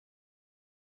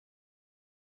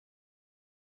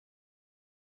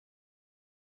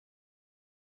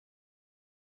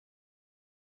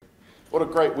What a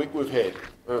great week we've had.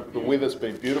 The weather's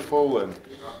been beautiful, and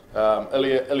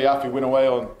Eliafi went away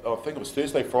on, I think it was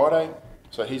Thursday, Friday,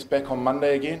 so he's back on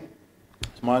Monday again.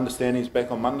 It's my understanding he's back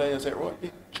on Monday, is that right? Yeah.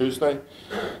 Tuesday.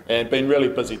 And been really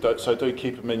busy, so do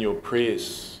keep him in your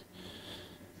prayers.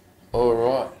 All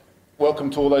right.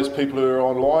 Welcome to all those people who are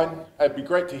online. It'd be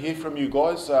great to hear from you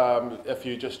guys. If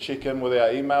you just check in with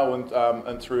our email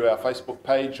and through our Facebook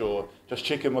page, or just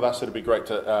check in with us, it'd be great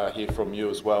to hear from you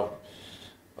as well.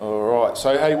 All right,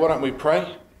 so hey, why don't we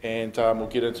pray and we'll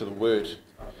get into the word.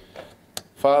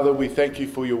 Father, we thank you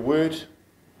for your word.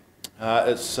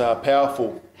 It's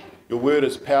powerful. Your word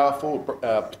is powerful,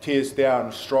 tears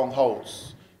down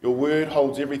strongholds. Your word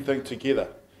holds everything together.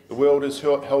 The world is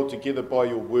held together by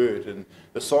your word, and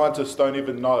the scientists don't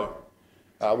even know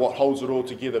what holds it all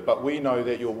together, but we know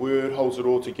that your word holds it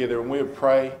all together, and we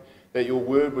pray that your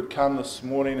word would come this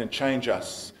morning and change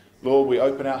us. Lord, we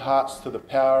open our hearts to the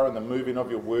power and the moving of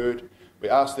your word. We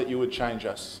ask that you would change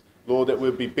us. Lord, that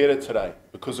we'll be better today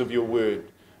because of your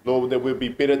word. Lord, that we'll be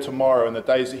better tomorrow and the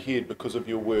days ahead because of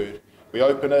your word. We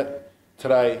open it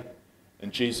today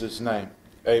in Jesus' name.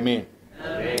 Amen.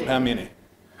 Amen. Amen.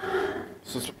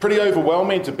 So it's pretty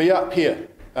overwhelming to be up here,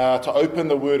 to open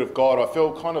the word of God. I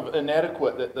feel kind of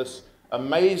inadequate that this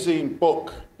amazing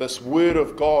book, this word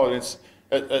of God, it's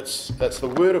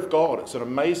the word of God. It's an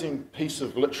amazing piece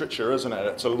of literature, isn't it?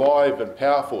 It's alive and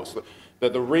powerful. It's the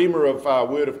rhema of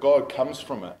word of God comes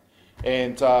from it.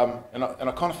 And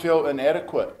I kind of feel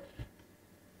inadequate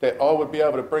that I would be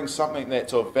able to bring something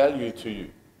that's of value to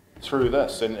you through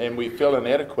this. And we feel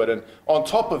inadequate. And on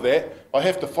top of that, I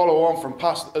have to follow on from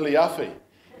Pastor Eliafi.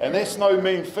 And that's no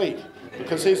mean feat,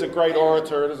 because he's a great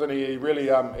orator, isn't he? He's really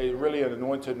an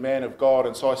anointed man of God.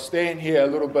 And so I stand here a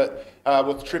little bit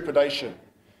with trepidation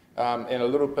and a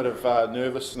little bit of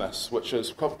nervousness, which is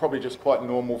probably just quite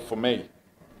normal for me.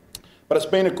 But it's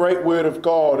been a great word of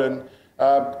God, and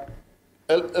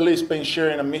Ellie's been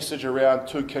sharing a message around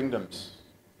two kingdoms.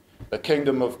 The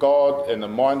kingdom of God and the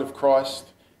mind of Christ,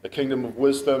 the kingdom of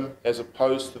wisdom as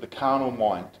opposed to the carnal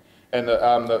mind, and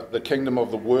the kingdom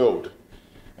of the world.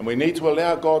 And we need to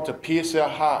allow God to pierce our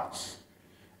hearts.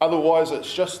 Otherwise,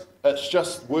 it's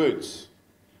just words.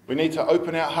 We need to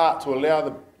open our heart to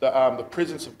allow the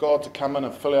presence of God to come in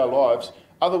and fill our lives.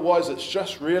 Otherwise, it's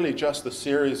just a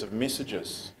series of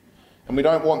messages. And we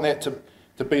don't want that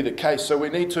to be the case. So we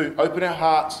need to open our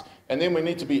hearts, and then we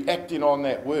need to be acting on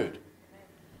that word.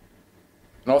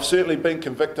 And I've certainly been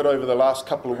convicted over the last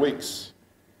couple of weeks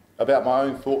about my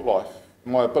own thought life,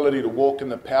 my ability to walk in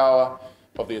the power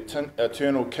of the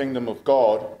eternal kingdom of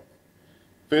God,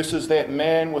 versus that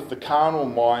man with the carnal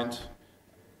mind,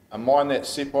 a mind that's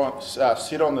set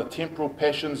on the temporal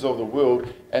passions of the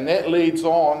world, and that leads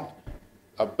on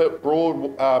a bit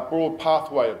broad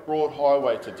pathway, a broad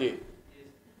highway to death.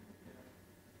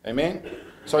 Amen?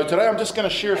 So today I'm just going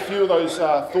to share a few of those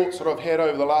thoughts that I've had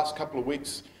over the last couple of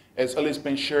weeks as Ellie's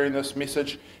been sharing this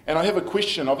message. And I have a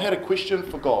question. I've had a question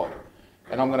for God.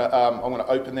 And I'm going to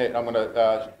open that, and I'm going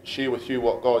to share with you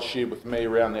what God shared with me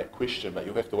around that question. But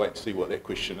you'll have to wait to see what that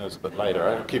question is a bit later.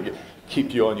 I'll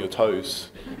keep you on your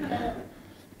toes.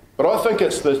 But I think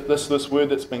it's this word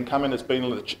that's been coming has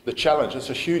been the challenge. It's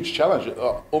a huge challenge,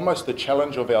 almost the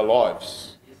challenge of our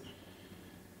lives.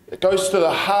 It goes to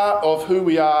the heart of who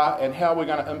we are and how we're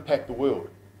going to impact the world.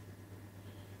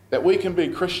 That we can be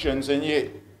Christians and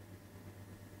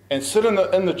sit in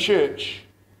the church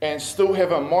and still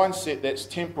have a mindset that's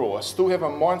temporal, or still have a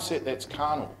mindset that's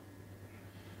carnal.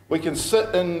 We can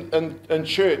sit in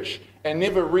church and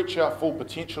never reach our full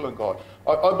potential in God.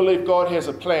 I believe God has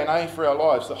a plan A for our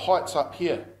lives. The height's up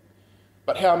here.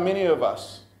 But how many of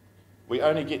us, we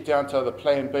only get down to the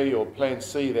plan B or plan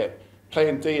C, that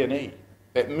plan D and E,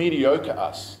 that mediocre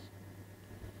us.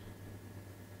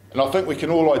 And I think we can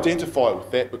all identify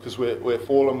with that, because we're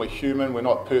fallen, we're human, we're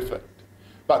not perfect.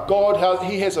 But God,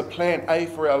 He has a plan A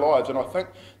for our lives. And I think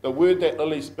the word that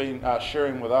Lily's been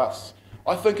sharing with us,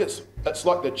 I think it's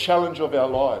like the challenge of our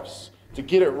lives, to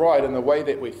get it right in the way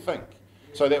that we think,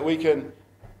 so that we can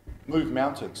move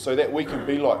mountains, so that we can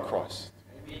be like Christ.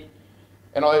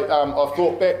 And I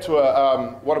thought back to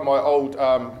one of my old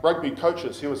rugby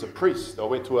coaches. He was a priest. I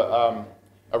went to a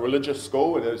religious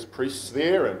school, and there was priests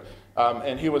there,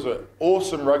 and he was an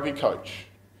awesome rugby coach.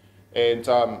 And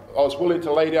I was willing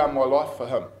to lay down my life for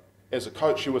him. As a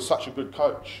coach, he was such a good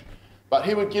coach. But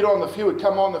he would come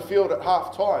on the field at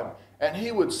half time, and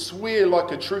he would swear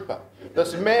like a trooper.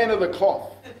 This man of the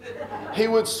cloth. He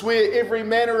would swear every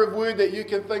manner of word that you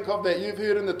can think of that you've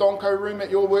heard in the Donko room at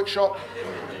your workshop.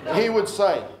 He would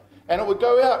say. And it would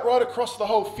go out right across the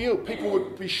whole field. People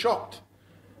would be shocked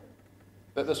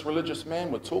that this religious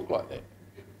man would talk like that.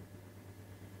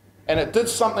 And it did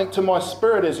something to my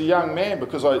spirit as a young man,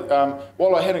 because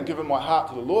while I hadn't given my heart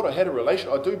to the Lord, I had a relation.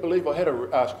 I do believe I had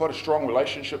quite a strong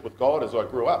relationship with God as I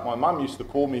grew up. My mum used to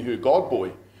call me her God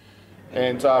boy.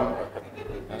 And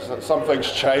some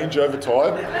things change over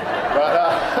time.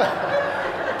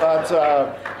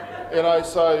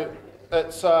 So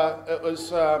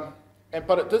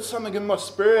but it did something in my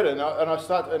spirit, and I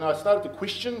started to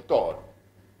question God.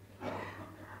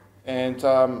 And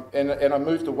I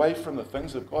moved away from the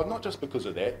things of God, not just because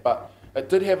of that, but it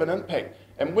did have an impact.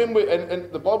 And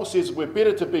and the Bible says we're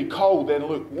better to be cold than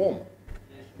lukewarm.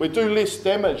 We do less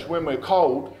damage when we're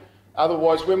cold.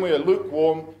 Otherwise, when we are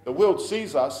lukewarm, the world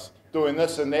sees us doing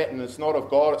this and that, and it's not of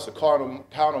God. It's a carnal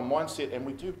mindset, and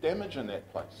we do damage in that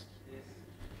place.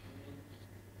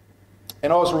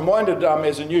 And I was reminded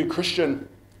as a new Christian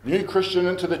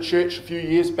into the church a few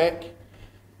years back,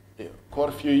 quite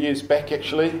a few years back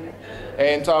actually,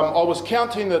 and I was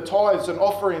counting the tithes and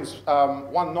offerings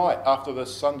one night after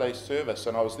this Sunday service,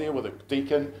 and I was there with a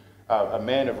deacon, a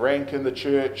man of rank in the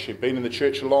church. He'd been in the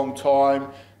church a long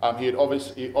time. He had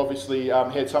obviously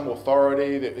had some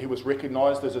authority, that he was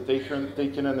recognised as a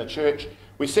deacon in the church.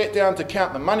 We sat down to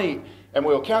count the money, and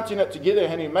we were counting it together,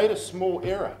 and he made a small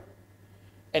error.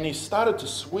 And he started to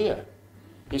swear.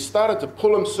 He started to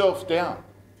pull himself down.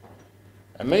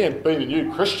 And me being a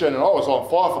new Christian, and I was on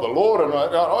fire for the Lord, and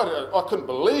I couldn't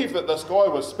believe that this guy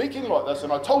was speaking like this,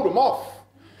 and I told him off.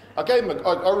 I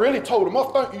really told him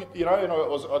off, don't you, and I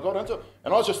got into it.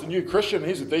 And I was just a new Christian,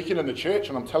 he's a deacon in the church,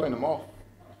 and I'm telling him off.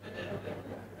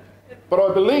 But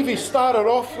I believe he started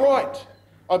off right.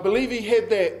 I believe he had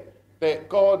that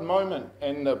God moment,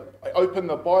 and I opened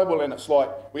the Bible, and it's like,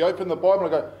 we open the Bible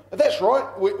and go, that's right,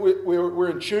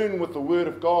 we're in tune with the Word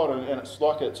of God, and it's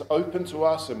like it's open to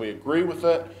us, and we agree with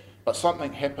it, but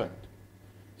something happened.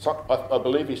 I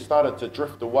believe he started to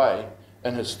drift away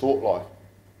in his thought life,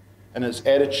 and his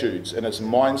attitudes, and his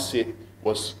mindset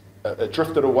was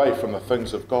drifted away from the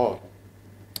things of God.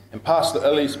 And Pastor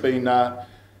Illy's been,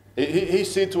 he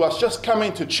said to us, just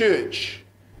coming to church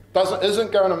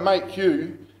isn't going to make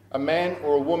you a man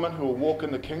or a woman who will walk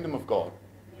in the kingdom of God.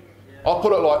 I'll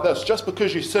put it like this, just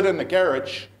because you sit in the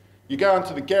garage, you go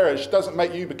into the garage, doesn't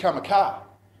make you become a car.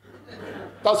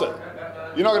 Does it?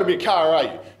 You're not going to be a car, are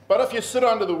you? But if you sit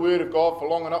under the Word of God for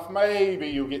long enough, maybe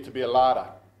you'll get to be a larder.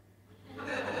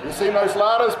 You see those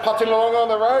larders putting along on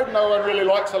the road? No one really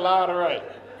likes a larder, eh?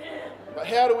 But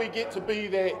how do we get to be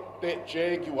that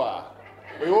Jaguar?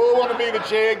 We all want to be the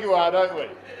Jaguar, don't we?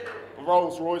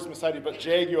 Rolls Royce, Mercedes, but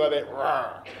Jaguar, that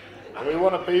roar. We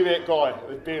want to be that guy.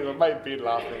 It made Ben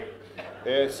laughing.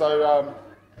 Yeah, so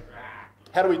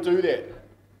how do we do that?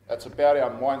 It's about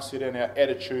our mindset and our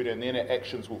attitude, and then our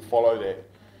actions will follow that.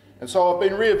 And so I've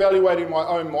been reevaluating my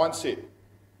own mindset,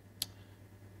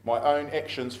 my own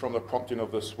actions from the prompting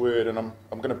of this word, and am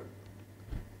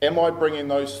I bringing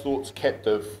those thoughts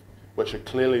captive which are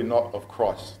clearly not of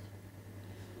Christ?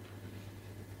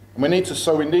 And we need to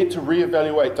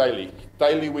reevaluate daily.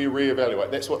 Daily we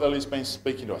reevaluate. That's what Lily's been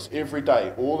speaking to us. Every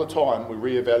day, all the time, we're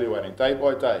reevaluating, day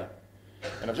by day.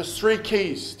 And I've just 3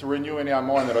 keys to renewing our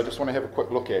mind that I just want to have a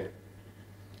quick look at.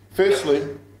 Firstly,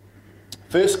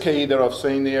 first key that I've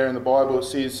seen there in the Bible, it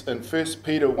says in 1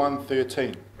 Peter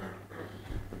 1:13.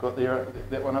 I've got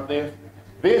that one up there.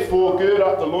 Therefore, gird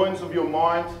up the loins of your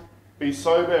mind, be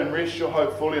sober, and rest your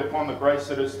hope fully upon the grace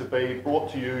that is to be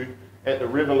brought to you at the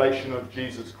revelation of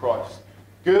Jesus Christ.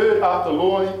 Gird up the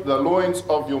loins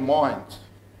of your mind.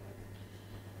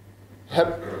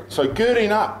 So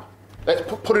girding up, that's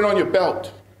putting on your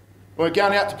belt. When we're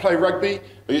going out to play rugby,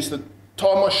 I used to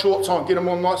tie my shorts on, get them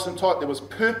on nice and tight. There was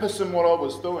purpose in what I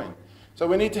was doing. So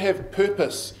we need to have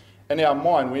purpose in our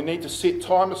mind. We need to set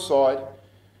time aside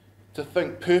to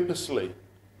think purposefully,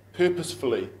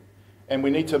 and we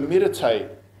need to meditate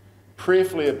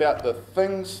prayerfully about the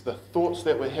things, the thoughts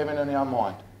that we're having in our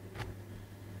mind.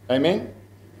 Amen?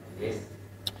 Yes.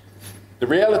 The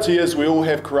reality is we all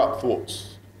have corrupt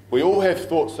thoughts. We all have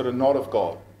thoughts that are not of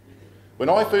God. When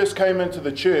I first came into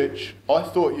the church, I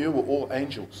thought you were all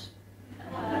angels.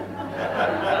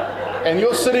 And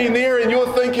you're sitting there and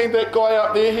you're thinking that guy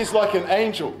up there, he's like an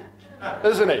angel,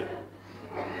 isn't he?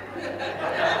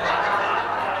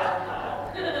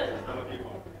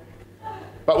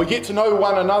 But we get to know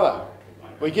one another.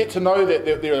 We get to know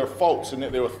that there are faults and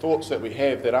that there are thoughts that we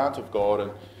have that aren't of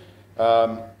God.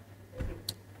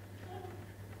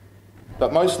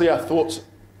 But mostly I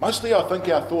think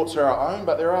our thoughts are our own,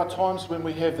 but there are times when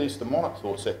we have these demonic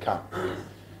thoughts that come.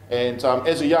 And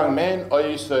as a young man, I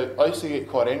used to get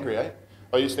quite angry,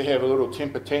 I used to have a little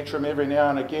temper tantrum every now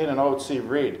and again, and I would see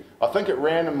red. I think it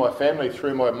ran in my family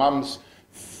through my mum's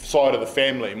side of the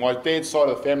family. My dad's side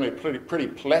of the family pretty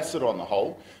placid on the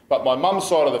whole, but my mum's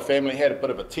side of the family had a bit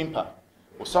of a temper.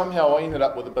 Well, somehow I ended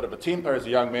up with a bit of a temper as a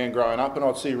young man growing up, and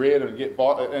I'd see red and get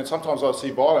violent, and sometimes I'd see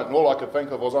violent, and all I could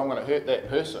think of was, I'm going to hurt that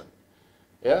person.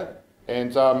 Yeah?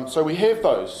 And so we have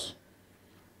those.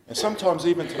 And sometimes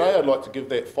even today I'd like to give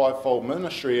that fivefold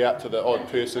ministry out to the odd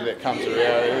person that comes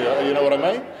around, you know what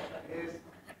I mean?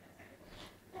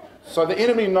 So the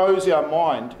enemy knows our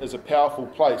mind is a powerful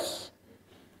place.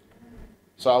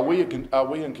 So are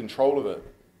we in control of it?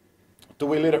 Do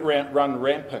we let it run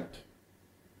rampant?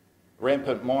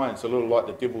 Rampant minds, a little like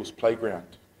the devil's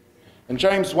playground. In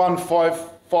James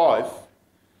 1:5,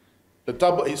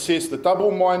 it says, the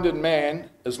double-minded man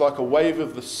is like a wave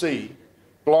of the sea,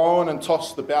 blown and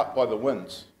tossed about by the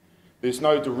winds. There's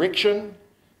no direction,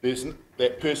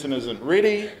 that person isn't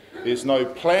ready, there's no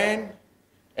plan,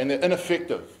 and they're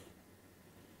ineffective.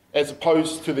 As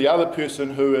opposed to the other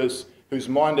person whose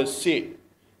mind is set.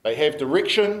 They have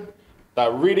direction,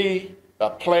 they're ready, they're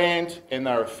planned, and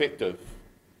they're effective.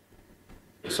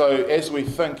 So as we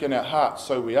think in our hearts,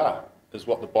 so we are, is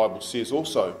what the Bible says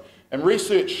also. And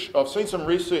research, I've seen some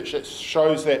research that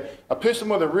shows that a person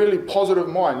with a really positive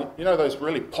mind, you know those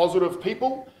really positive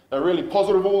people? They're really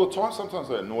positive all the time. Sometimes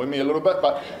they annoy me a little bit,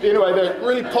 but anyway, they're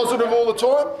really positive all the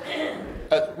time.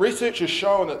 Research has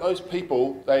shown that those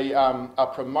people, they are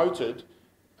promoted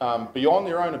beyond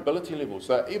their own ability levels.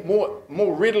 They're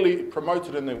more readily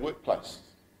promoted in their workplace.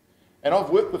 And I've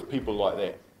worked with people like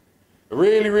that.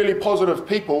 Really, really positive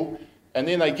people, and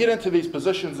then they get into these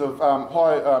positions of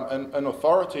high in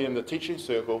authority in the teaching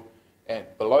circle, and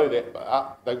below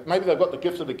that, maybe they've got the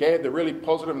gift of the gab, they're really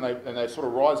positive, and they sort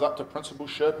of rise up to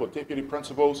principalship or deputy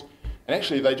principals, and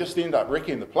actually they just end up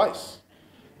wrecking the place.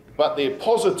 But their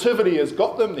positivity has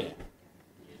got them there.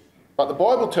 But the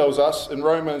Bible tells us in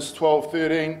Romans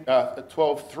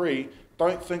 12:3,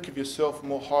 don't think of yourself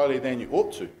more highly than you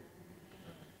ought to.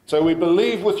 So we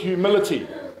believe with humility.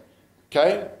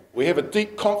 Okay? We have a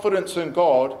deep confidence in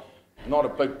God, not a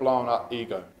big blown up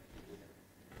ego.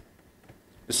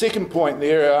 The second point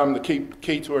there, the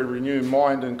key to a renewed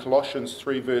mind in Colossians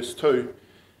 3 verse 2,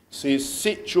 says,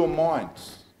 set your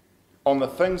minds on the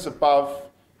things above,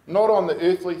 not on the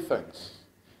earthly things.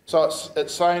 So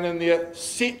it's saying in there,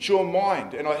 set your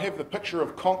mind, and I have the picture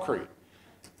of concrete.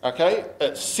 Okay?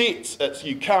 It sets,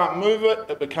 you can't move it,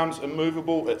 it becomes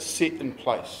immovable, it's set in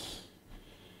place.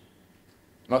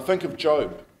 And I think of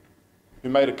Job, who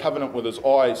made a covenant with his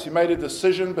eyes. He made a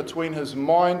decision between his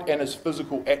mind and his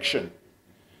physical action,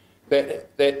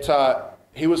 that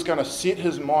he was going to set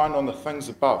his mind on the things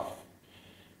above.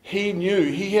 He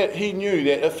knew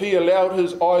that if he allowed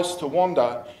his eyes to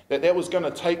wander, that was going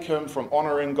to take him from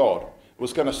honouring God. It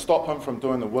was going to stop him from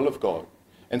doing the will of God.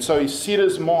 And so he set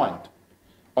his mind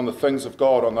on the things of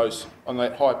God, on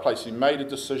that high place. He made a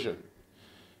decision.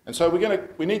 And so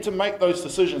we need to make those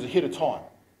decisions ahead of time.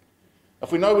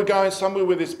 If we know we're going somewhere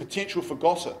where there's potential for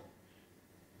gossip,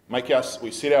 we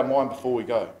set our mind before we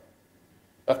go.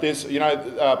 If there's,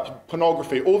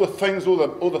 pornography, all the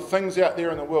things out there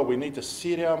in the world, we need to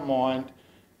set our mind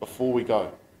before we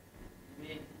go.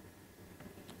 Amen.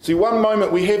 See, one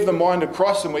moment we have the mind of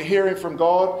Christ and we're hearing from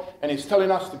God, and He's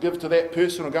telling us to give to that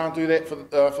person or go and do that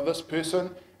for this person,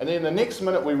 and then the next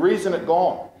minute we reason it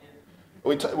gone.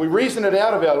 We reason it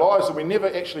out of our lives and we never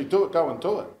actually go and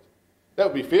do it. That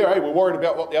would be fair, eh? We're worried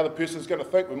about what the other person's going to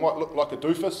think. We might look like a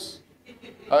doofus,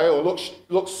 or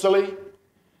look silly.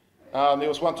 There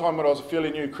was one time when I was a fairly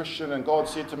new Christian and God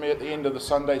said to me at the end of the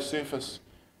Sunday service,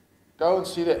 go and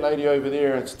see that lady over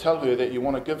there and tell her that you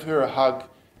want to give her a hug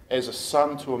as a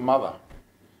son to a mother.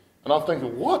 And I'm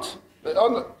thinking, what?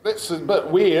 That's a bit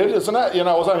weird, isn't it?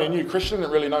 I was only a new Christian,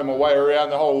 didn't really know my way around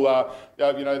the whole,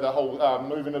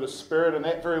 moving of the Spirit and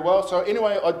that very well. So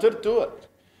anyway, I did do it.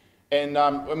 And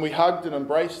we hugged and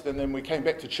embraced, and then we came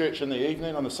back to church in the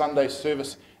evening on the Sunday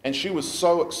service, and she was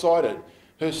so excited.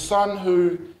 Her son,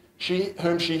 whom she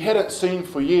hadn't seen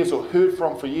for years or heard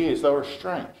from for years, they were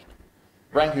estranged,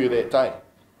 rang her that day.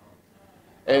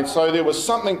 And so there was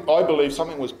I believe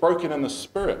something was broken in the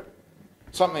spirit.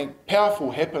 Something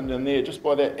powerful happened in there just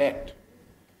by that act.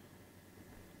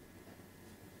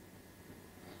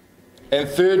 And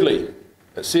thirdly,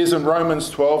 it says in Romans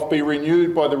 12, be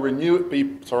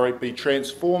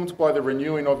transformed by the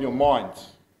renewing of your minds.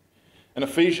 In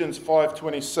Ephesians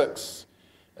 5:26,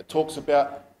 it talks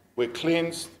about we're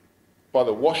cleansed by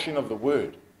the washing of the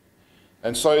word.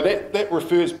 And so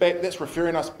that's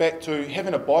referring us back to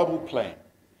having a Bible plan,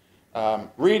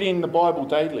 reading the Bible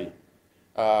daily.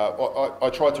 I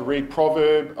try to read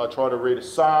Proverb, I try to read a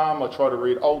Psalm, I try to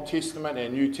read Old Testament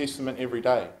and New Testament every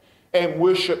day. and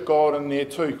worship God in there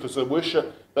too, because the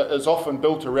worship that is often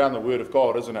built around the Word of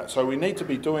God, isn't it? So we need to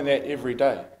be doing that every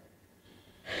day.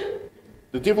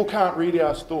 The devil can't read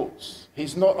our thoughts.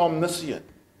 He's not omniscient.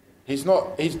 He's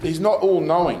not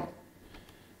all-knowing.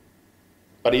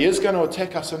 But he is going to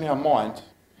attack us in our mind.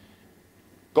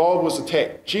 God was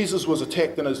attacked. Jesus was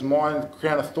attacked in his mind,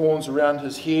 crown of thorns around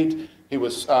his head. He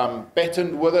was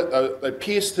battened with it. They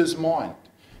pierced his mind.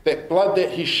 That blood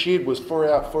that he shed was for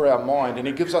our mind, and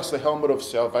he gives us the helmet of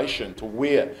salvation to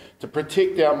wear, to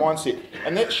protect our mindset.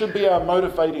 And that should be our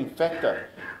motivating factor.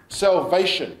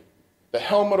 Salvation, the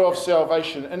helmet of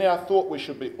salvation. In our thought, we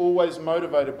should be always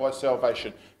motivated by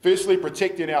salvation. Firstly,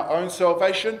 protecting our own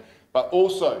salvation, but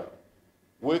also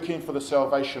working for the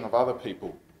salvation of other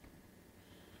people.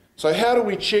 So how do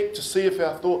we check to see if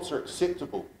our thoughts are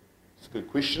acceptable? It's a good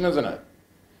question, isn't it?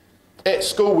 At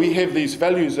school, we have these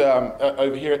values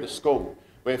over here at the school.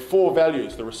 We have 4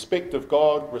 values: the respect of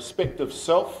God, respect of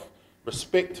self,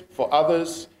 respect for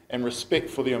others, and respect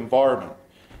for the environment.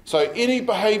 So any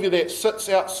behaviour that sits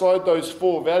outside those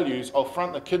 4 values, I'll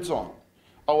front the kids on.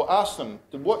 I will ask them,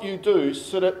 what you do,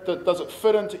 does it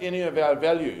fit into any of our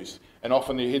values? And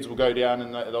often their heads will go down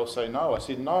and they'll say no. I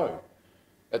said, no,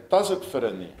 it doesn't fit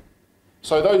in there.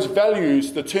 So those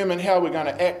values determine how we're going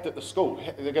to act at the school.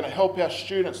 They're going to help our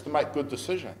students to make good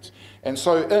decisions. And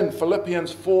so in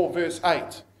Philippians 4 verse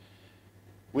 8,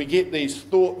 we get these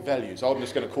thought values. I'm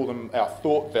just going to call them our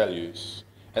thought values.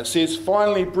 It says,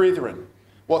 finally, brethren,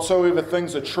 whatsoever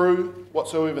things are true,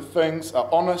 whatsoever things are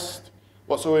honest,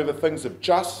 whatsoever things are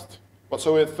just,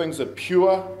 whatsoever things are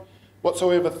pure,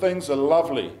 whatsoever things are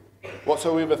lovely,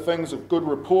 whatsoever things of good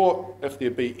report, if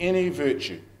there be any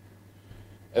virtue,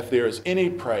 if there is any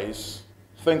praise,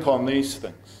 think on these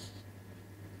things.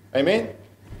 Amen?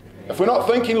 If we're not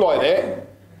thinking like that,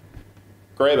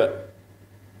 grab it.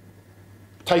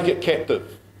 Take it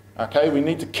captive. Okay? We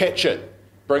need to catch it.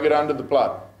 Bring it under the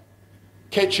blood.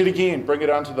 Catch it again. Bring it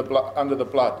under the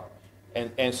blood.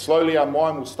 And slowly our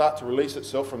mind will start to release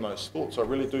itself from those thoughts. I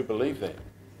really do believe that.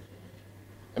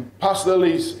 And Pastor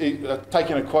Lily's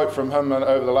taken a quote from him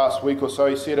over the last week or so.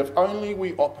 He said, if only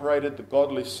we operated the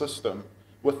godly system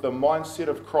with the mindset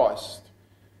of Christ,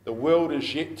 the world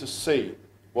is yet to see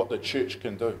what the church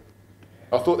can do.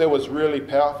 I thought that was really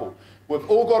powerful. We've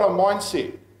all got a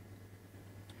mindset.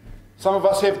 Some of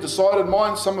us have decided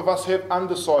minds, some of us have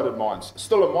undecided minds. It's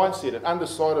still a mindset. An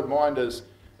undecided mind is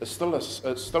still a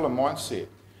mindset.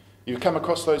 You come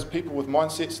across those people with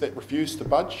mindsets that refuse to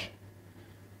budge,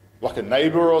 like a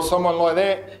neighbour or someone like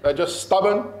that. They're just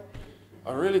stubborn.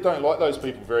 I really don't like those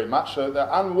people very much. So they're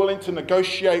unwilling to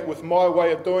negotiate with my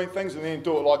way of doing things and then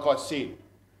do it like I said.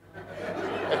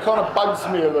 It kind of bugs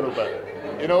me a little bit.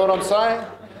 You know what I'm saying?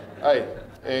 Hey,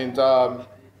 and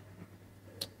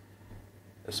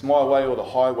it's my way or the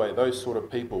highway, those sort of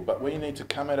people. But we need to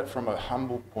come at it from a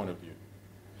humble point of view.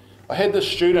 I had this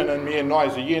student in Year 9,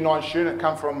 he's a Year 9 student,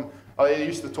 come from, I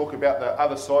used to talk about the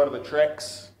other side of the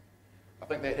tracks. I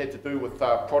think that had to do with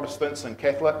Protestants and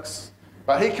Catholics.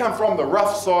 But he come from the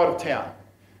rough side of town,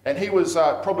 and he was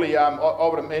probably, I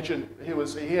would imagine,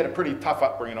 he had a pretty tough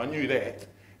upbringing, I knew that,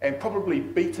 and probably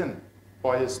beaten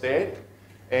by his dad.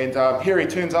 And here he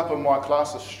turns up in my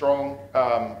class, a strong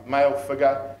male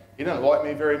figure. He didn't like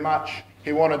me very much.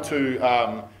 He wanted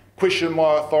to question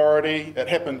my authority. It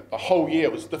happened a whole year.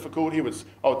 It was difficult. I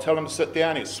would tell him to sit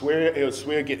down. He'd swear,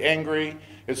 get angry.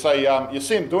 He'd say, you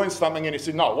see him doing something, and he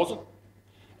said, no, it wasn't.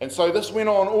 And so this went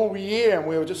on all year, and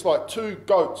we were just like two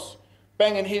goats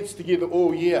banging heads together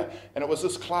all year. And it was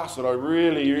this class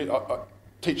that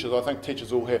teachers, I think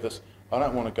teachers all have this, I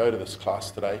don't want to go to this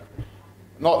class today.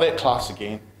 Not that class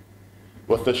again,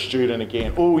 with this student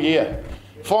again, all year.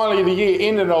 Finally the year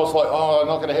ended and I was like, oh, I'm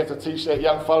not going to have to teach that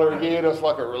young fella again. It was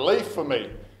like a relief for me.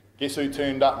 Guess who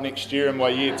turned up next year in my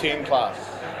Year 10 class?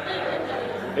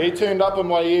 He turned up in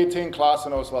my Year 10 class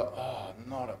and I was like, oh,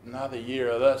 not another year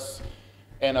of this.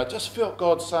 And I just felt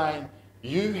God saying,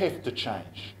 you have to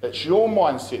change. It's your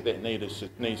mindset that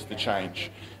needs to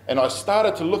change. And I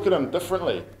started to look at him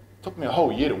differently. It took me a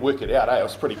whole year to work it out. It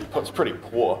was pretty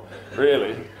poor,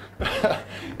 really. But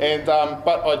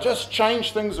I just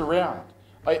changed things around.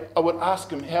 I would ask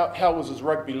him, how was his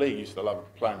rugby league? He used to love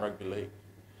playing rugby league.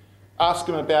 Ask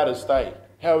him about his day,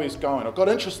 how he's going. I got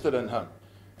interested in him.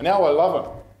 And now I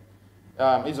love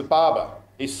him. He's a barber.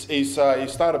 He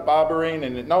started barbering,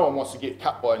 and no one wants to get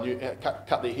cut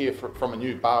their hair from a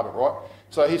new barber, right?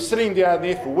 So he's sitting down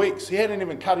there for weeks. He hadn't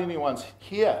even cut anyone's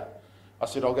hair. I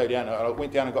said, I'll go down. And I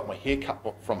went down and got my hair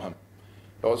cut from him.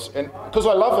 Because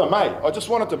I love him, I just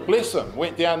wanted to bless him.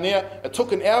 Went down there. It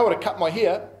took an hour to cut my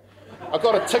hair. I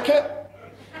got a ticket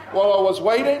while I was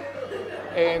waiting.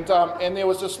 And there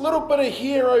was this little bit of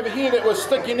hair over here that was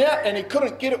sticking out, and he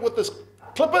couldn't get it with his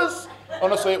clippers.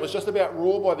 Honestly, it was just about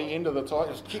raw by the end of the time.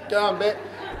 Just kept going back.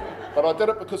 But I did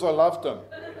it because I loved him.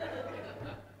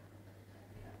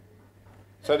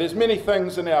 So there's many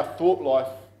things in our thought life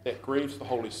that grieves the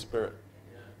Holy Spirit.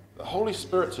 The Holy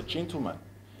Spirit's a gentleman.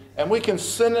 And we can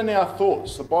sin in our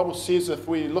thoughts. The Bible says if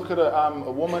we look at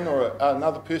a woman or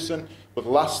another person with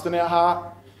lust in our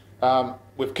heart,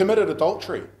 we've committed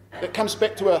adultery. It comes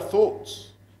back to our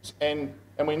thoughts. And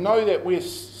we know that where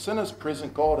sin is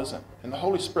present, God isn't. And the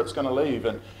Holy Spirit's going to leave.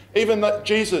 And even that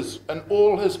Jesus, and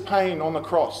all his pain on the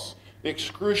cross, the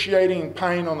excruciating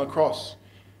pain on the cross,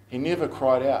 he never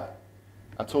cried out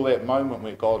until that moment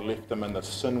where God left him and the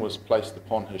sin was placed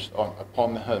upon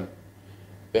him.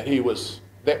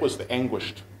 That was the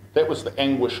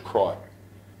anguish cry.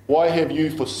 Why have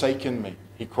you forsaken me?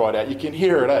 He cried out. You can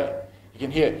hear it, eh? You can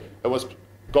hear it was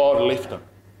God left him.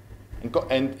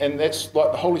 And that's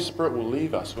like the Holy Spirit will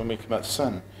leave us when we commit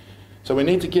sin. So we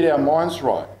need to get our minds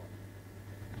right.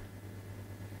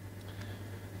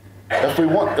 If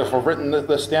I've written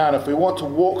this down, if we want to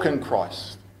walk in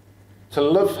Christ, to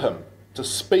live him, to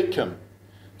speak him,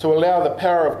 to allow the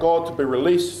power of God to be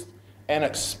released and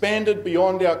expanded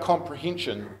beyond our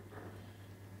comprehension,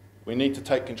 we need to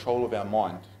take control of our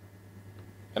mind.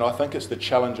 And I think it's the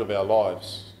challenge of our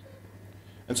lives.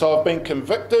 And so I've been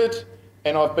convicted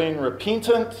and I've been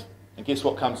repentant, and guess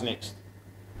what comes next?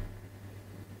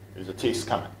 There's a test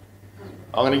coming.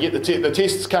 I'm going to get the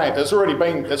tests came. It's already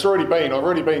been. I've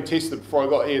already been tested before I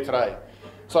got here today.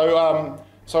 So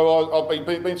I've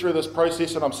been through this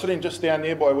process, and I'm sitting just down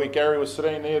there by where Gary was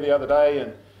sitting there the other day,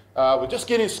 and we're just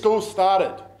getting school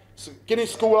started. So getting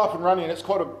school up and running, it's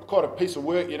quite a piece of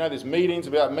work. You know, there's meetings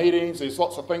about meetings. There's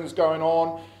lots of things going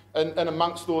on, and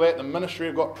amongst all that, the ministry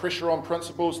have got pressure on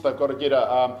principals. They've got to get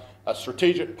a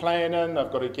strategic plan in. They've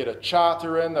got to get a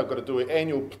charter in. They've got to do an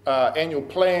annual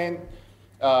plan.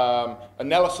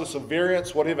 Analysis of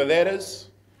variance, whatever that is.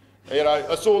 You know,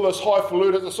 it's all this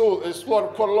highfalutin. It's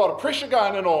quite a lot of pressure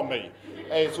going in on me,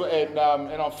 and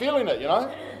I'm feeling it, you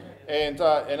know. And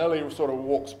Ellie sort of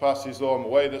walks past. He says, "Oh, I'm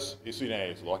away this." He's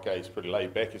he's pretty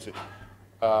laid back. He said,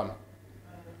 "Going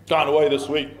away this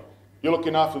week. You're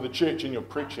looking after the church and you're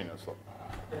preaching." It's like,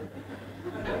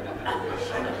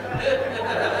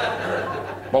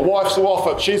 my wife's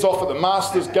off. She's off at the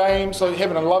Masters game, so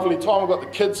having a lovely time. I've got the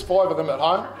kids, 5 of them at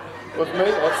home with me.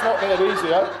 It's not that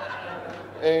easy, eh?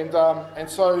 And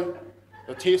so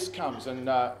the test comes, and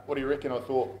what do you reckon I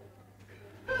thought?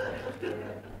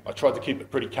 I tried to keep it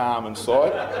pretty calm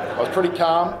inside. I was pretty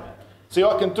calm. See,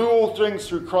 I can do all things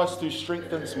through Christ who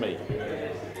strengthens me.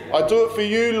 I do it for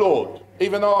you, Lord.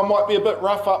 Even though I might be a bit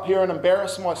rough up here and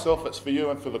embarrass myself, it's for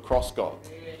you and for the cross, God.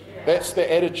 That's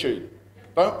the attitude.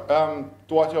 Don't,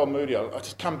 Dwight L. Moody, I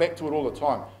just come back to it all the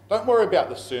time. Don't worry about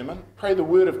the sermon. Pray the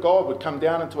word of God would come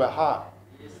down into our heart.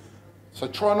 So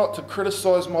try not to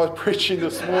criticise my preaching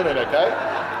this morning, okay?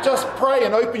 Just pray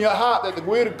and open your heart that the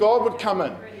word of God would come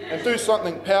in and do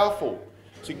something powerful.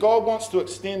 See, God wants to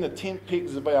extend the tent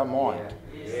pegs of our mind.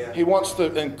 He wants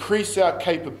to increase our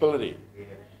capability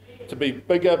to be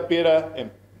bigger, better, and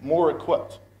more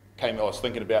equipped. I was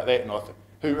thinking about that, and I thought,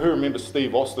 who remembers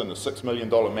Steve Austin, the $6 million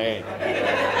man?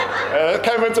 It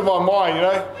came into my mind, you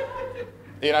know.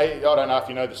 You know, I don't know if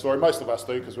you know the story. Most of us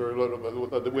do, because we're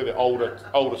we're the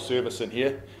older service in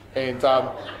here, and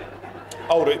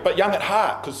older but young at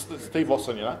heart, because Steve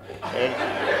Austin, you know.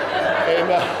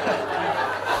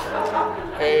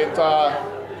 And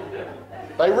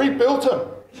they rebuilt him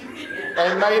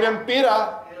and made him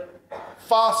better,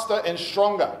 faster, and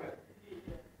stronger.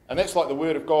 And that's like the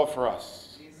word of God for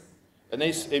us. And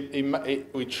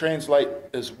we translate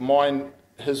his mind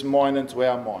into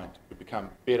our mind. We become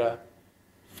better,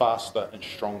 faster, and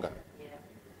stronger. Yeah.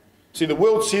 See, the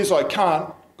world says I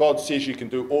can't. God says you can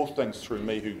do all things through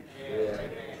me.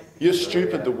 You're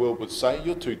stupid, the world would say.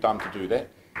 You're too dumb to do that.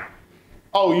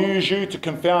 I'll use you to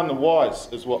confound the wise,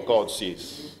 is what God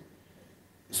says.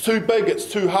 It's too big, it's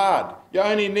too hard. You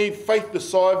only need faith the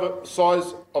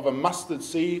size of a mustard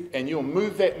seed, and you'll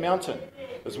move that mountain,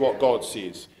 is what God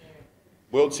says.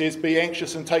 The world says, be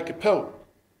anxious and take a pill.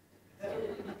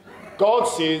 God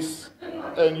says,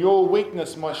 in your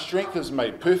weakness, my strength is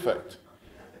made perfect.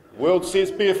 The world says,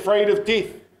 be afraid of death.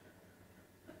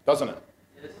 Doesn't it?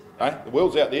 The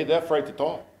world's out there, they're afraid to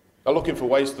die. They're looking for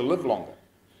ways to live longer.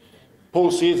 Paul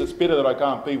says it's better that I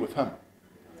go and be with him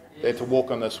than to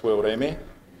walk in this world, amen?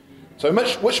 So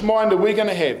which mind are we going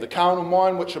to have? The carnal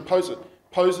mind which opposes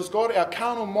God? Our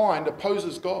carnal mind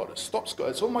opposes God. It stops God.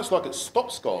 It's almost like it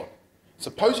stops God. It's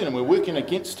opposing him. We're working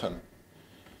against him.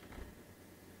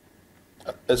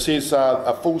 It says,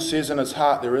 a fool says in his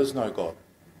heart, there is no God.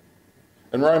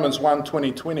 In Romans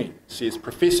 1:20 it says,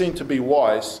 professing to be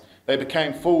wise, they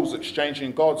became fools,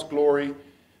 exchanging God's glory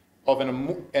of an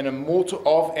immortal,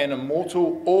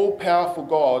 all-powerful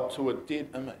God to a dead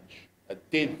image, a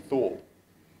dead thought.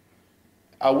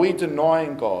 Are we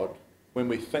denying God when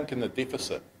we think in the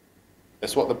deficit?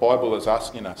 That's what the Bible is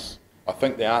asking us. I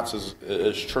think the answer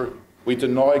is true. We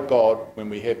deny God when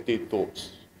we have dead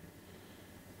thoughts.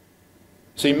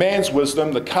 See, man's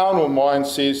wisdom, the carnal mind,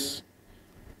 says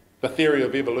the theory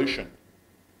of evolution.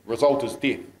 Result is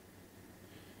death.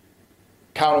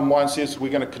 Carnal mind says we're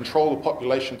going to control the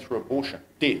population through abortion.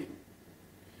 Death.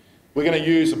 We're going to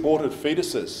use aborted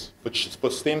fetuses for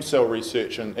stem cell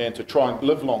research and to try and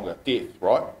live longer. Death,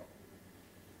 right?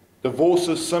 Divorce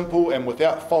is simple and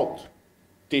without fault.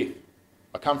 Death.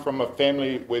 I come from a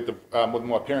family where with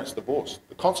my parents divorced.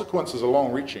 The consequences are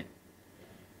long-reaching.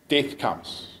 Death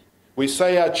comes. We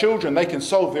say our children, they can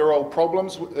solve their own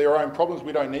problems. We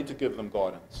don't need to give them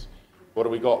guidance. What do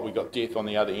we got? We got death on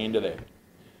the other end of that.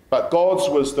 But God's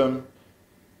wisdom,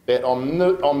 that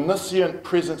omniscient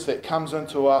presence that comes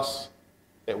into us,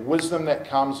 that wisdom that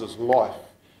comes is life.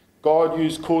 God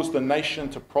caused the nation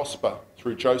to prosper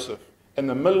through Joseph in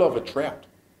the middle of a drought.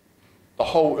 The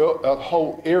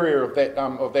whole area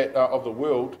of the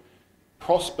world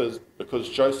prospers because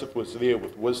Joseph was there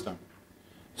with wisdom.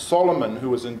 Solomon, who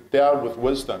was endowed with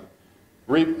wisdom,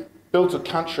 built a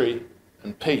country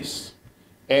in peace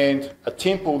and a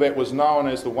temple that was known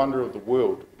as the wonder of the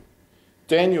world.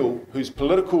 Daniel, whose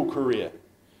political career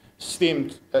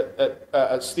stemmed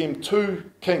two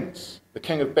kings, the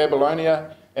king of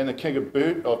Babylonia and the king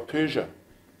of Persia.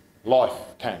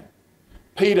 Life came.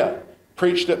 Peter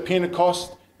preached at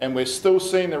Pentecost, and we're still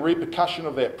seeing the repercussion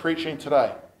of that preaching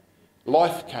today.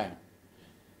 Life came.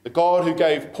 The God who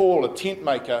gave Paul a tent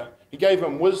maker, he gave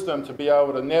him wisdom to be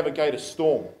able to navigate a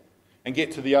storm and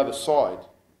get to the other side.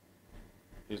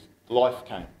 His life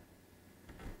came.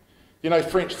 You know,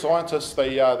 French scientists,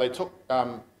 they took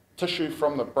tissue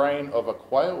from the brain of a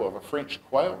quail, of a French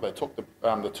quail. They took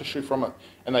the tissue from it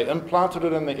and they implanted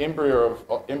it in the embryo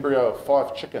of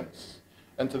 5 chickens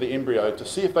into the embryo to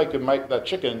see if they could make the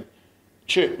chicken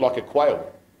chirp like a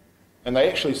quail. And they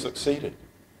actually succeeded.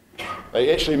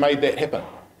 They actually made that happen.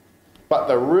 But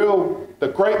the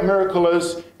great miracle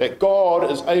is that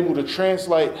God is able to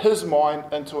translate his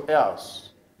mind into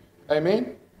ours.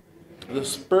 Amen? The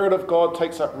Spirit of God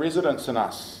takes up residence in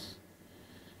us.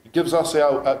 He gives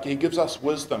us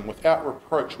wisdom without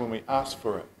reproach when we ask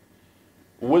for it.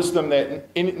 Wisdom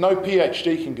that no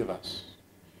PhD can give us.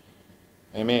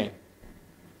 Amen.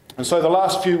 And so the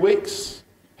last few weeks,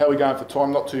 how are we going for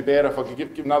time? Not too bad. If I could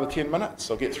give another 10 minutes,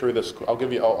 I'll get through this.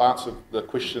 I'll answer the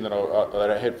question that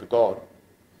I had for God.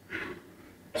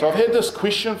 So I've had this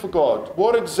question for God.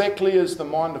 What exactly is the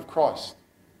mind of Christ?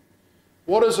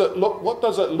 What does it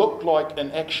look like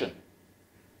in action?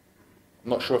 I'm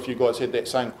not sure if you guys had that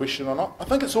same question or not. I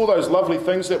think it's all those lovely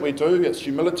things that we do. It's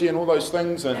humility and all those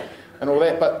things and all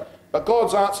that. But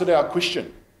God's answered our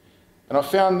question. And I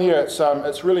found there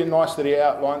it's really nice that he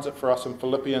outlines it for us in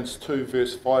Philippians 2,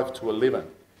 verse 5 to 11.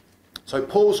 So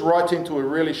Paul's writing to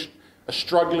a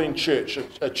struggling church,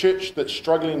 a church that's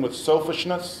struggling with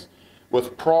selfishness,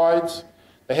 with pride.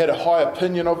 They had a high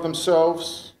opinion of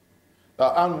themselves.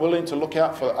 They're unwilling to look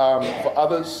out for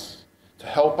others, to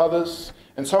help others.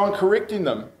 And so in correcting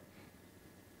them,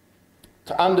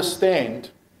 to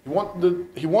understand,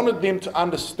 he wanted them to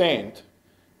understand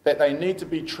that they need to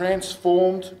be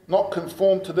transformed, not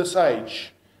conformed to this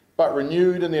age, but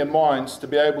renewed in their minds to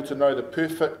be able to know the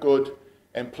perfect, good,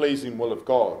 and pleasing will of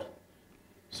God,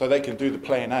 so they can do the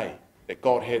plan A that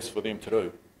God has for them to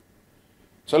do.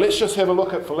 So let's just have a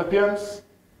look at Philippians.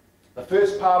 The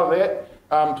first part of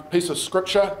that piece of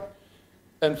scripture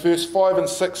in verse 5 and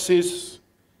 6 says,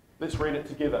 let's read it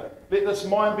together. Let this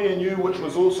mind be in you, which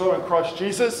was also in Christ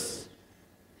Jesus,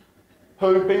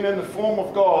 who, being in the form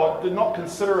of God, did not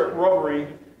consider it robbery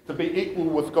to be equal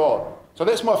with God. So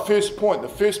that's my first point, the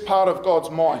first part of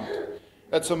God's mind.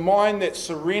 It's a mind that's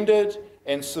surrendered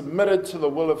and submitted to the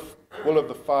will of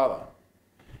the Father.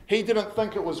 He didn't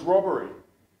think it was robbery.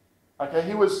 Okay,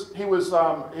 he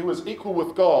was equal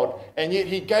with God, and yet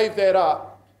he gave that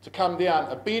up to come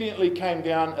down, obediently came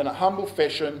down in a humble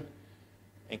fashion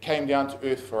and came down to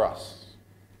earth for us.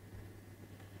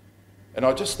 And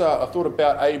I thought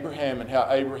about Abraham and how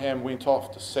Abraham went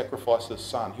off to sacrifice his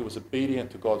son. He was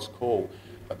obedient to God's call.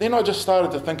 But then I just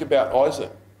started to think about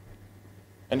Isaac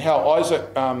and how Isaac,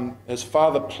 his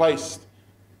father, placed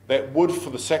that wood for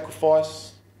the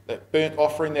sacrifice, that burnt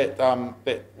offering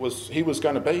that he was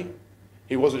going to be.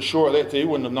 He wasn't sure at that time. He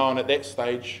wouldn't have known at that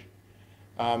stage.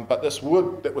 But this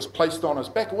wood that was placed on his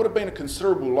back, it would have been a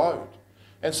considerable load.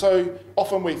 And so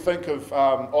often we think of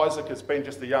Isaac as being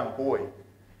just a young boy.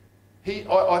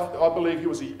 I believe he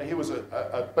was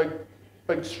a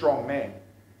big, strong man.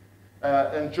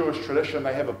 In Jewish tradition,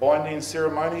 they have a binding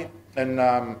ceremony, and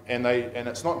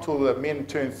it's not until the men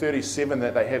turn 37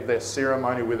 that they have their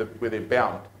ceremony where they're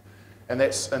bound, and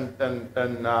that's in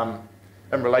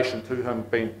relation to him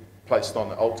being placed on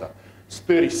the altar. It's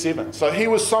 37. So he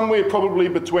was somewhere probably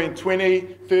between 20,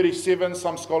 37.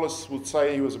 Some scholars would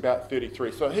say he was about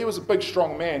 33. So he was a big,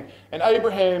 strong man, and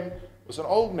Abraham was an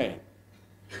old man.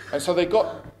 And so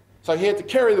he had to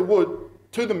carry the wood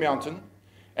to the mountain,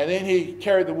 and then he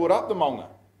carried the wood up the Maunga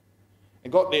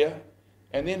and got there,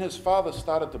 and then his father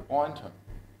started to bound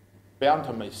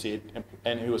him, he said,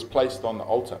 and he was placed on the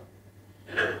altar.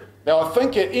 Now I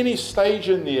think at any stage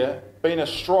in there, being a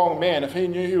strong man, if he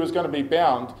knew he was going to be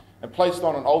bound and placed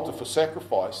on an altar for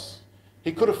sacrifice,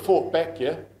 he could have fought back,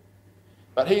 yeah?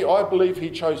 But I believe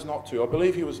he chose not to. I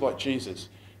believe he was like Jesus.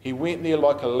 He went there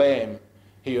like a lamb,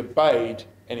 he obeyed,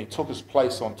 and he took his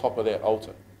place on top of that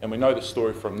altar. And we know the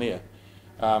story from there,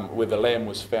 where the lamb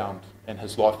was found and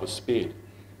his life was spared.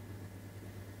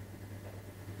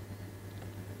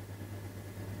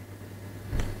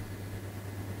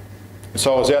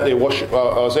 So I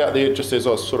was out there just as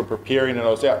I was sort of preparing, and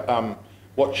I was out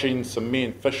watching some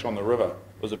men fish on the river.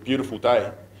 It was a beautiful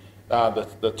day.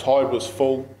 The tide was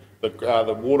full.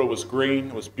 The water was green.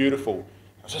 It was beautiful.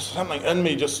 Just something in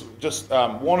me just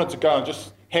wanted to go and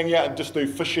just hang out and just do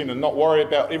fishing and not worry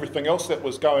about everything else that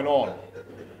was going on.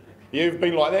 You've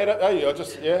been like that,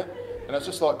 yeah? And it's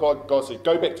just like God said,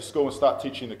 go back to school and start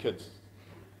teaching the kids.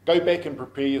 Go back and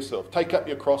prepare yourself. Take up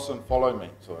your cross and follow me.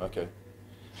 So, okay.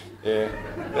 Yeah,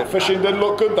 that fishing didn't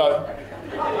look good though.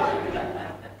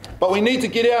 But we need to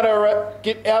get out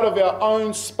of our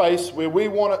own space where we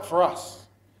want it for us.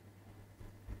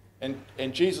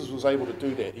 And Jesus was able to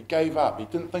do that. He gave up. He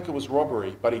didn't think it was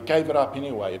robbery, but he gave it up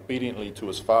anyway, obediently to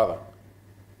his Father.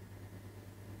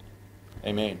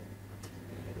 Amen.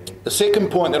 The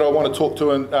second point that I want to talk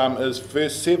to is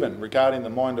verse 7 regarding the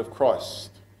mind of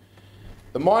Christ.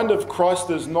 The mind of Christ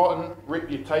is not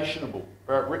reputational,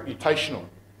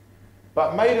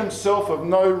 but made himself of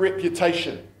no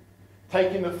reputation,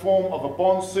 taking the form of a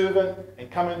bondservant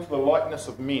and coming to the likeness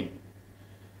of men.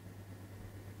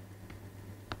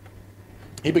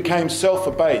 He became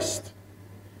self-abased,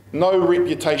 no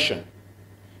reputation.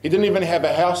 He didn't even have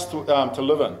a house to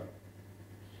live in.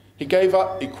 He gave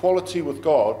up equality with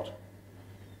God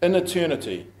in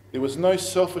eternity. There was no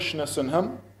selfishness in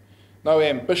him, no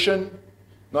ambition,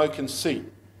 no conceit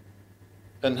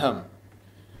in him.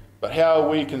 But how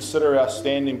we consider our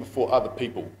standing before other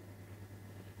people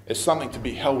is something to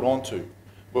be held on to.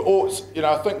 We're all,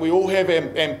 I think we all have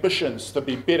ambitions to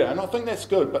be better, and I think that's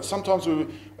good, but sometimes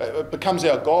it becomes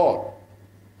our God.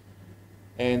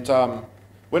 And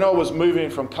when I was moving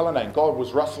from Cullinan, God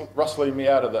was rustling me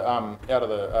out of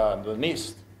the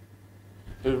nest.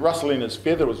 He was rustling his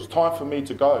feather. It was time for me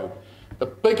to go. The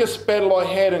biggest battle I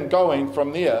had in going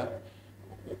from there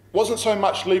wasn't so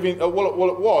much leaving, it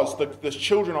was the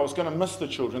children. I was going to miss the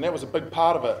children. That was a big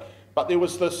part of it. But there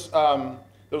was this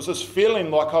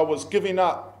feeling like I was giving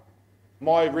up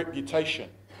my reputation.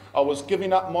 I was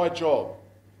giving up my job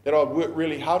that I'd worked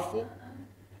really hard for.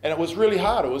 And it was really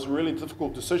hard. It was a really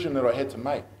difficult decision that I had to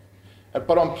make.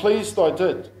 But I'm pleased I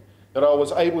did, that I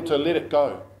was able to let it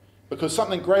go, because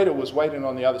something greater was waiting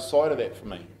on the other side of that for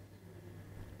me.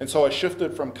 And so I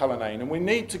shifted from Cullinan. And we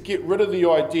need to get rid of the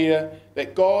idea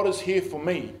that God is here for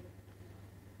me.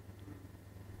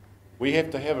 We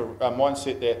have to have a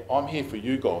mindset that I'm here for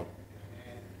you, God.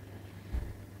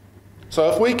 So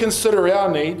if we consider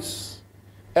our needs,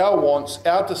 our wants,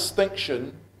 our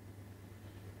distinction,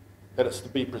 that it's to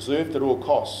be preserved at all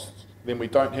costs, then we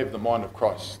don't have the mind of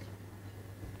Christ.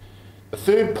 The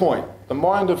third point, the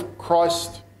mind of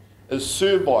Christ is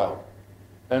servile.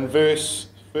 In verse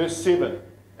 7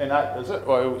 and 8, is it?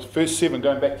 Or it was verse 7,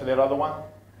 going back to that other one.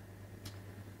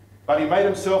 But he made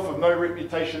himself of no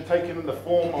reputation, taken in the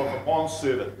form of a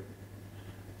bondservant.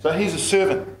 So he's a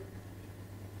servant.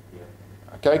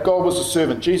 Okay, God was a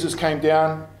servant. Jesus came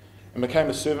down and became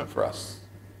a servant for us.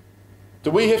 Do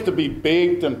we have to be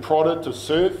begged and prodded to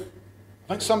serve?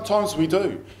 I think sometimes we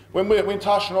do. When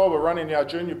Tash and I were running our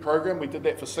junior program, we did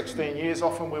that for 16 years.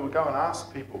 Often we would go and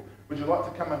ask people, would you like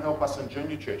to come and help us in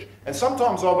junior church? And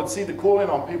sometimes I would see the calling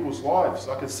on people's lives.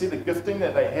 I could see the gifting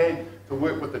that they had to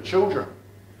work with the children.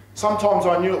 Sometimes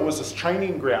I knew it was this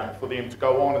training ground for them to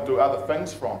go on and do other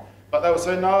things from. But they would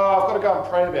say, no, I've got to go and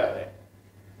pray about that.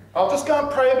 I'll just go and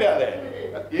pray about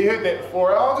that. You heard that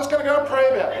before. I'm just going to go and pray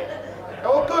about that.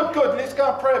 Oh, good, let's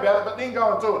go and pray about it, but then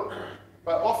go and do it.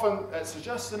 But often it's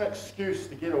just an excuse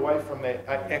to get away from that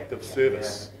act of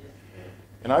service.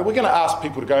 You know, we're going to ask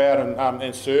people to go out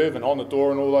and serve and on the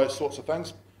door and all those sorts of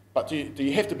things, but do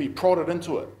you have to be prodded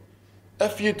into it?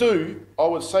 If you do, I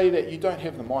would say that you don't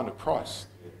have the mind of Christ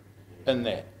in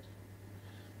that.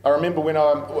 I remember when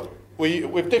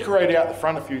we've decorated out the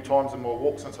front a few times in my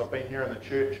walk since I've been here in the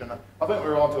church, and I think we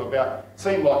were on to about,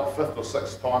 seemed like the 5th or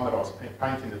 6th time that I was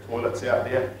painting the toilets out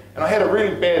there, and I had a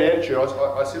really bad attitude.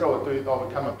 I said I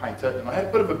would come and paint it, and I had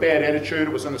a bit of a bad attitude.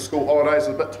 It was in the school holidays,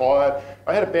 I was a bit tired.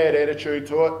 I had a bad attitude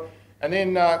to it, and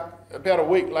then about a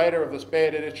week later of this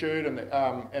bad attitude, and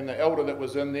the elder that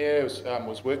was in there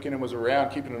was working and was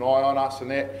around, keeping an eye on us and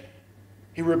that,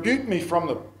 he rebuked me from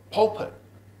the pulpit.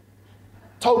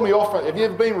 Told me off, have you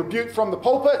ever been rebuked from the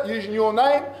pulpit using your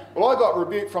name? Well, I got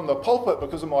rebuked from the pulpit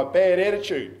because of my bad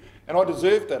attitude, and I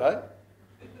deserved it, eh?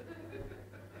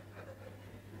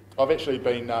 I've actually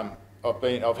been, I've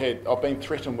been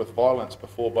threatened with violence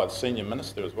before by the senior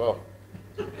minister as well.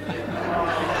 So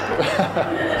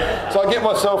I get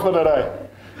myself in it, eh?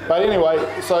 But anyway,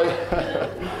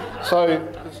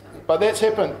 but that's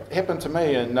happened to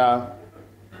me, and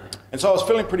so I was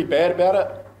feeling pretty bad about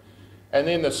it. And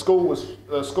then the school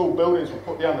buildings were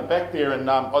put down the back there,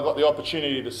 and I got the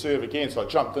opportunity to serve again. So I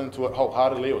jumped into it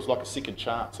wholeheartedly. It was like a second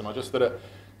chance, and I just did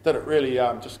it really.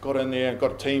 Just got in there and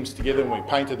got teams together, and we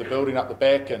painted the building up the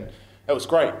back, and it was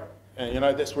great. And you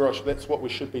know, that's what we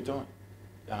should be doing,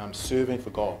 serving for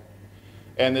God.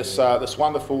 And this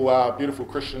wonderful, beautiful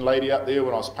Christian lady up there,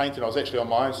 when I was painting, I was actually on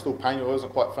my own, still painting. I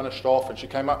wasn't quite finished off, and she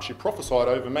came up. She prophesied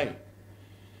over me,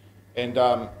 and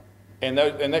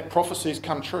that prophecy's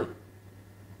come true.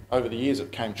 Over the years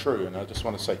it came true, and I just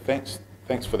want to say thanks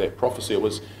for that prophecy. It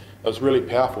was really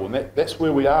powerful, and that's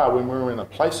where we are when we're in a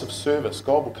place of service.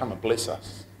 God will come and bless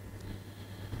us.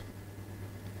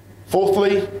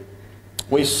 Fourthly,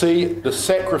 we see the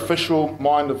sacrificial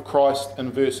mind of Christ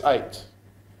in verse 8.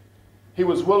 He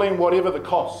was willing whatever the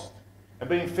cost, and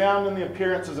being found in the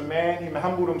appearance as a man, he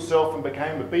humbled himself and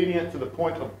became obedient to the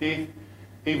point of death,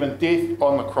 even death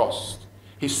on the cross.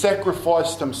 He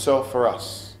sacrificed himself for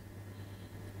us.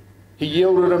 He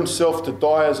yielded himself to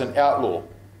die as an outlaw.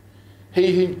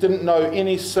 He who didn't know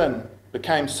any sin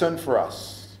became sin for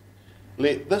us.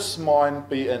 Let this mind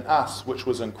be in us which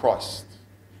was in Christ.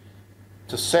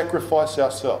 To sacrifice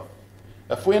ourselves.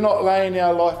 If we're not laying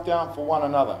our life down for one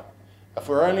another, if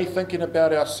we're only thinking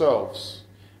about ourselves,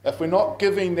 if we're not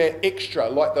giving that extra,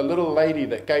 like the little lady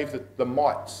that gave the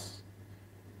mites,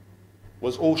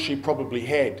 was all she probably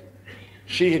had.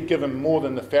 She had given more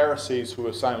than the Pharisees who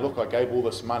were saying, look, I gave all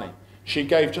this money. She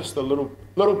gave just a little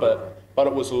bit, but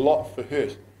it was a lot for her.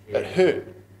 It hurt.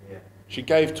 She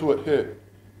gave till it hurt.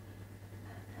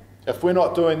 If we're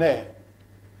not doing that,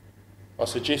 I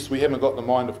suggest we haven't got the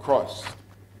mind of Christ.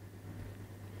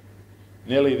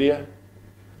 Nearly there.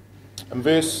 And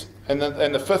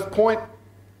the fifth point,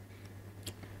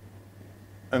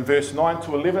 in verse 9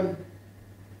 to 11,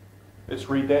 let's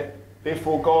read that.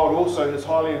 Therefore God also has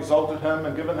highly exalted him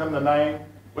and given him the name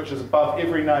which is above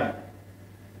every name,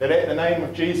 that at the name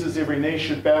of Jesus every knee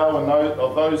should bow, and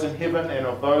of those in heaven and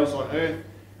of those on earth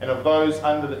and of those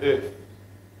under the earth,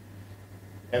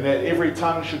 and that every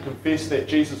tongue should confess that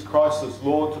Jesus Christ is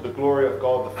Lord, to the glory of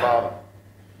God the Father.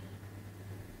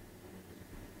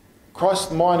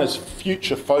 Christ's mind is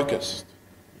future focused.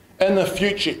 In the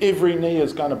future, every knee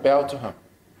is going to bow to him.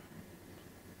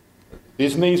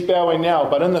 There's knees bowing now,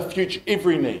 but in the future,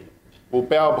 every knee will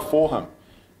bow before him.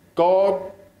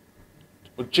 God,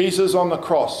 with Jesus on the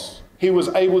cross, he was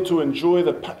able to endure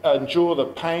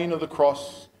the pain of the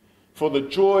cross for the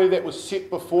joy that was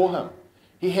set before him.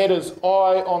 He had his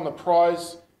eye on the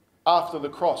prize after the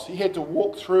cross. He had to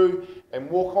walk through and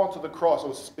walk onto the cross,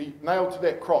 or be nailed to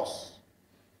that cross.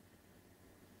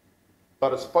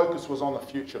 But his focus was on the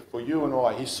future for you and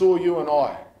I. He saw you and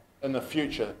I in the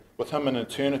future with him in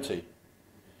eternity.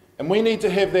 And we need to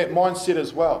have that mindset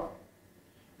as well.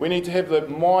 We need to have the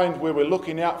mind where we're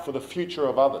looking out for the future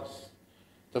of others,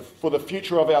 for the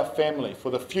future of our family, for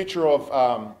the future of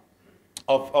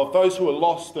those who are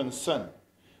lost in sin.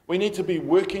 We need to be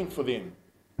working for them,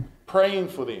 praying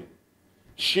for them,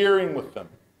 sharing with them,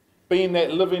 being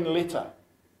that living letter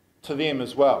to them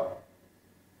as well.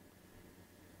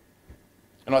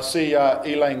 And I see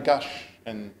Elaine Gush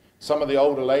and some of the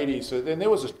older ladies. And there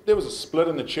was a split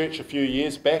in the church a few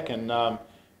years back, and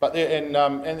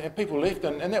people left,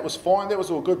 and that was fine. That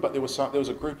was all good. But there was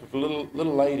a group of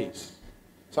little ladies.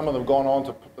 Some of them gone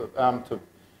on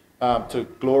to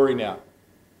glory now.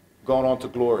 Gone on to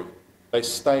glory. They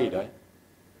stayed.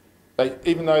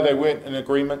 Even though they weren't in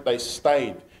agreement, they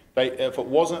stayed. If it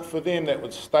wasn't for them that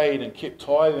would stayed and kept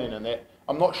tithing and that,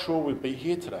 I'm not sure we'd be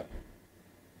here today.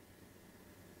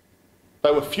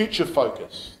 They were future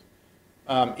focused.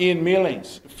 Ian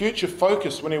Mealings, future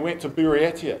focused when he went to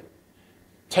Buryatia,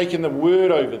 taking the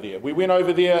word over there. We went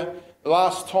over there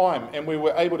last time and we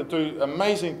were able to do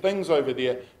amazing things over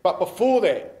there. But before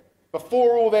that,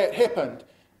 before all that happened,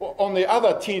 on the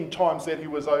other 10 times that he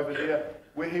was over there,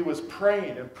 where he was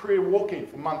praying and prayer walking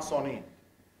for months on end,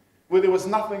 where there was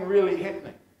nothing really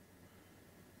happening.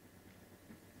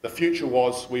 The future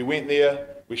was, we went there,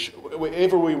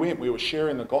 wherever we went, we were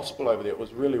sharing the gospel over there. It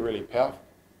was really, really powerful.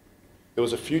 There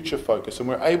was a future focus, and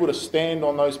we're able to stand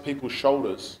on those people's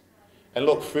shoulders and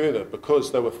look further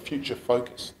because they were future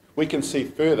focused. We can see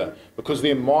further because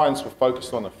their minds were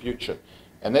focused on the future.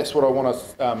 And that's what I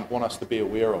want us to be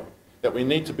aware of, that we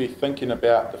need to be thinking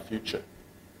about the future.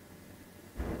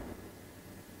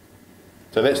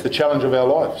 So that's the challenge of our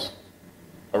lives.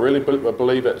 I really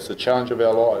believe it's the challenge of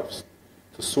our lives,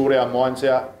 to sort our minds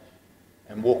out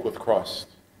and walk with Christ.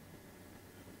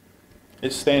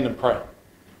 Let's stand and pray.